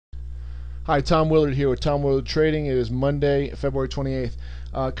Hi, Tom Willard here with Tom Willard Trading. It is Monday, February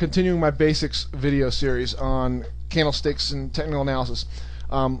 28th. Continuing my basics video series on candlesticks and technical analysis.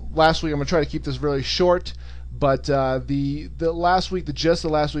 Last week, I'm going to try to keep this really short, but the gist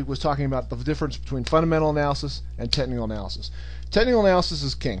of last week was talking about the difference between fundamental analysis and technical analysis. Technical analysis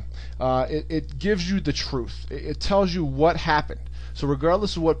is king. It gives you the truth. It tells you what happened. So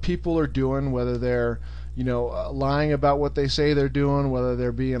regardless of what people are doing, whether they're lying about what they say they're doing, whether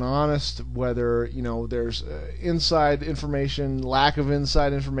they're being honest, whether there's inside information, lack of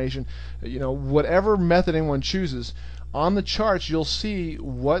inside information, whatever method anyone chooses, on the charts you'll see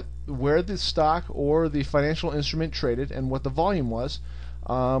where the stock or the financial instrument traded and what the volume was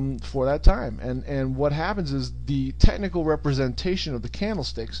for that time. And what happens is the technical representation of the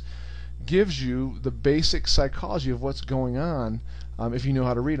candlesticks gives you the basic psychology of what's going on if you know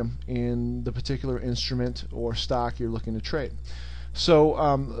how to read them in the particular instrument or stock you're looking to trade. So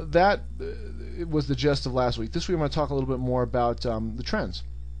that was the gist of last week. This week I'm going to talk a little bit more about the trends.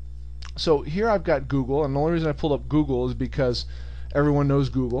 So here I've got Google, and the only reason I pulled up Google is because everyone knows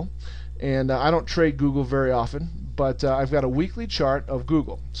Google, and I don't trade Google very often, but I've got a weekly chart of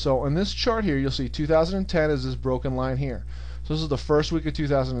Google. So in this chart here you'll see 2010 is this broken line here. So this is the first week of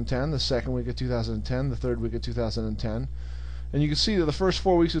 2010, the second week of 2010, the third week of 2010. And you can see that the first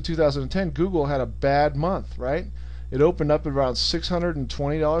 4 weeks of 2010, Google had a bad month, right? It opened up at around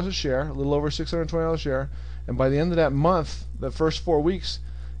 $620 a share, a little over $620 a share. And by the end of that month, the first 4 weeks,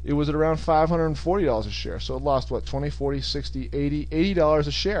 it was at around $540 a share. So it lost, what, 20, 40, 60, 80, $80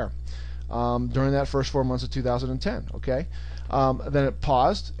 a share during that first 4 months of 2010, okay? Then it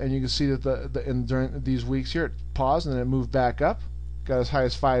paused, and you can see that during these weeks here, it paused, and then it moved back up, got as high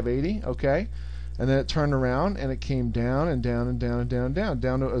as 580, okay? And then it turned around, and it came down and down and down and down and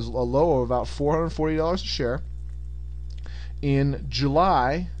down to a low of about $440 a share in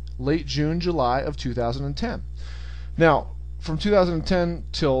July, late June, July of 2010. Now, from 2010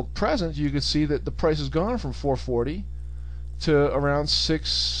 till present, you can see that the price has gone from 440 to around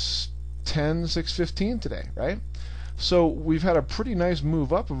 610, 615 today, right? So we've had a pretty nice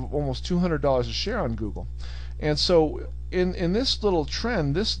move up of almost $200 a share on Google. And so in this little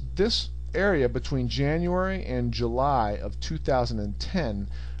trend, this area between January and July of 2010,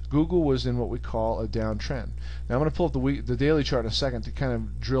 Google was in what we call a downtrend. Now I'm going to pull up the daily chart in a second to kind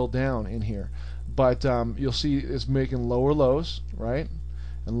of drill down in here. But you'll see it's making lower lows, right,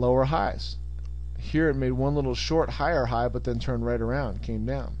 and lower highs. Here it made one little short higher high, but then turned right around, came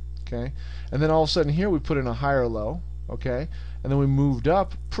down, okay? And then all of a sudden here we put in a higher low, okay? And then we moved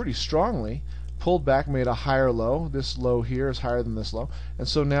up pretty strongly, pulled back, made a higher low. This low here is higher than this low, and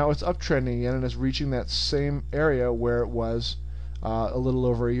so now it's uptrending again, and it's reaching that same area where it was a little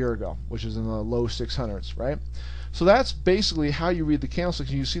over a year ago, which is in the low 600s, right? So that's basically how you read the candlesticks,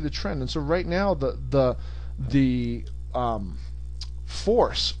 and you see the trend. And so right now the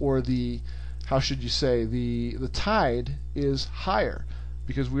force, or the, how should you say, the tide is higher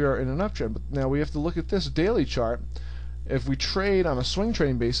because we are in an uptrend. But now we have to look at this daily chart. If we trade on a swing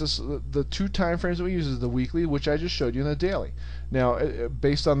trading basis, the two time frames that we use is the weekly, which I just showed you, and the daily. Now,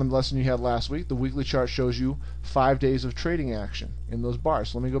 based on the lesson you had last week, the weekly chart shows you 5 days of trading action in those bars.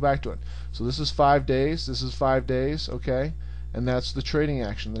 So let me go back to it. So this is 5 days, this is 5 days, okay, and that's the trading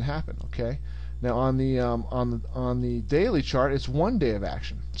action that happened, okay. Now on the daily chart, it's 1 day of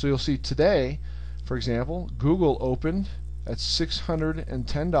action. So you'll see today, for example, Google opened at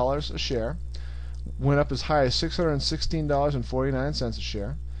 $610 a share. Went up as high as $616.49 a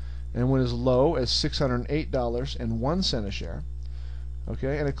share, and went as low as $608.01 a share.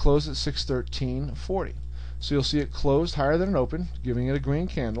 Okay, and it closed at $613.40. So you'll see it closed higher than it opened, giving it a green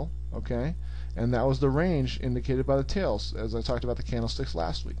candle. Okay, and that was the range indicated by the tails, as I talked about the candlesticks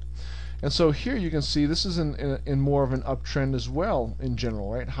last week. And so here you can see this is in more of an uptrend as well in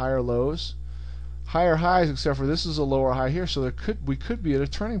general, right? Higher lows, higher highs, except for this is a lower high here, so we could be at a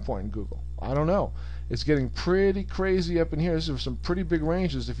turning point in Google. I don't know. It's getting pretty crazy up in here. These are some pretty big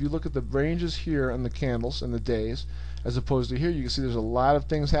ranges. If you look at the ranges here and the candles and the days, as opposed to here, you can see there's a lot of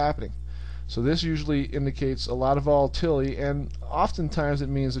things happening. So this usually indicates a lot of volatility, and oftentimes it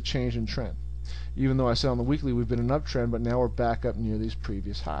means a change in trend. Even though I said on the weekly we've been in an uptrend, but now we're back up near these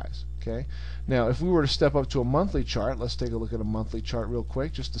previous highs. Okay. Now, if we were to step up to a monthly chart, let's take a look at a monthly chart real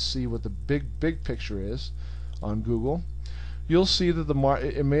quick, just to see what the big picture is on Google. You'll see that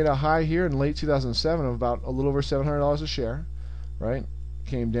it made a high here in late 2007 of about a little over $700 a share, right?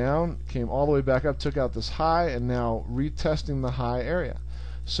 Came down, came all the way back up, took out this high, and now retesting the high area.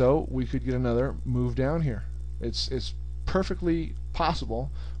 So we could get another move down here. It's perfectly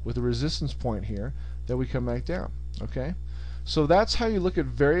possible with a resistance point here that we come back down. Okay, So that's how you look at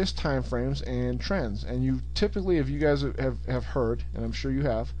various time frames and trends. And you typically, if you guys have heard, and I'm sure you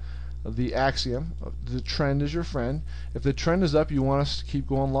have, the axiom, the trend is your friend. If the trend is up, you want us to keep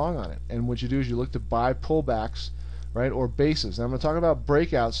going long on it. And what you do is you look to buy pullbacks, right, or bases. Now I'm going to talk about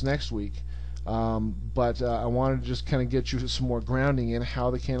breakouts next week, but I wanted to just kind of get you some more grounding in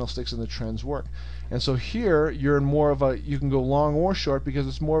how the candlesticks and the trends work. And so here you're in more of a, you can go long or short because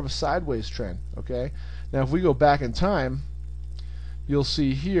it's more of a sideways trend. Okay. Now if we go back in time, you'll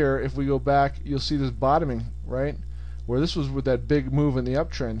see here, if we go back, you'll see this bottoming, right, where this was with that big move in the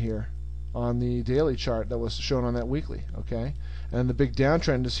uptrend here on the daily chart that was shown on that weekly. Okay, and the big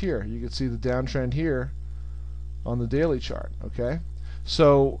downtrend is here. You can see the downtrend here on the daily chart. Okay,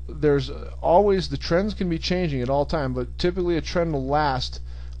 so there's always, the trends can be changing at all time, but typically a trend will last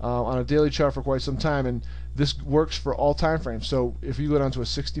on a daily chart for quite some time, and this works for all time frames. So if you go down to a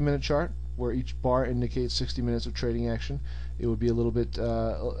 60-minute chart where each bar indicates 60 minutes of trading action, it would be a little bit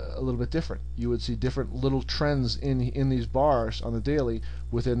different. You would see different little trends in these bars on the daily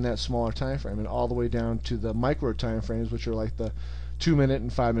within that smaller time frame, and all the way down to the micro time frames, which are like the 2-minute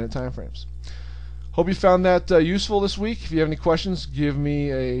and 5-minute time frames. Hope you found that useful this week. If you have any questions, give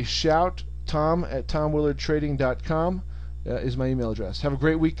me a shout. Tom@TomWillardTrading.com is my email address. Have a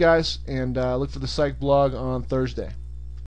great week, guys, and look for the Psych blog on Thursday.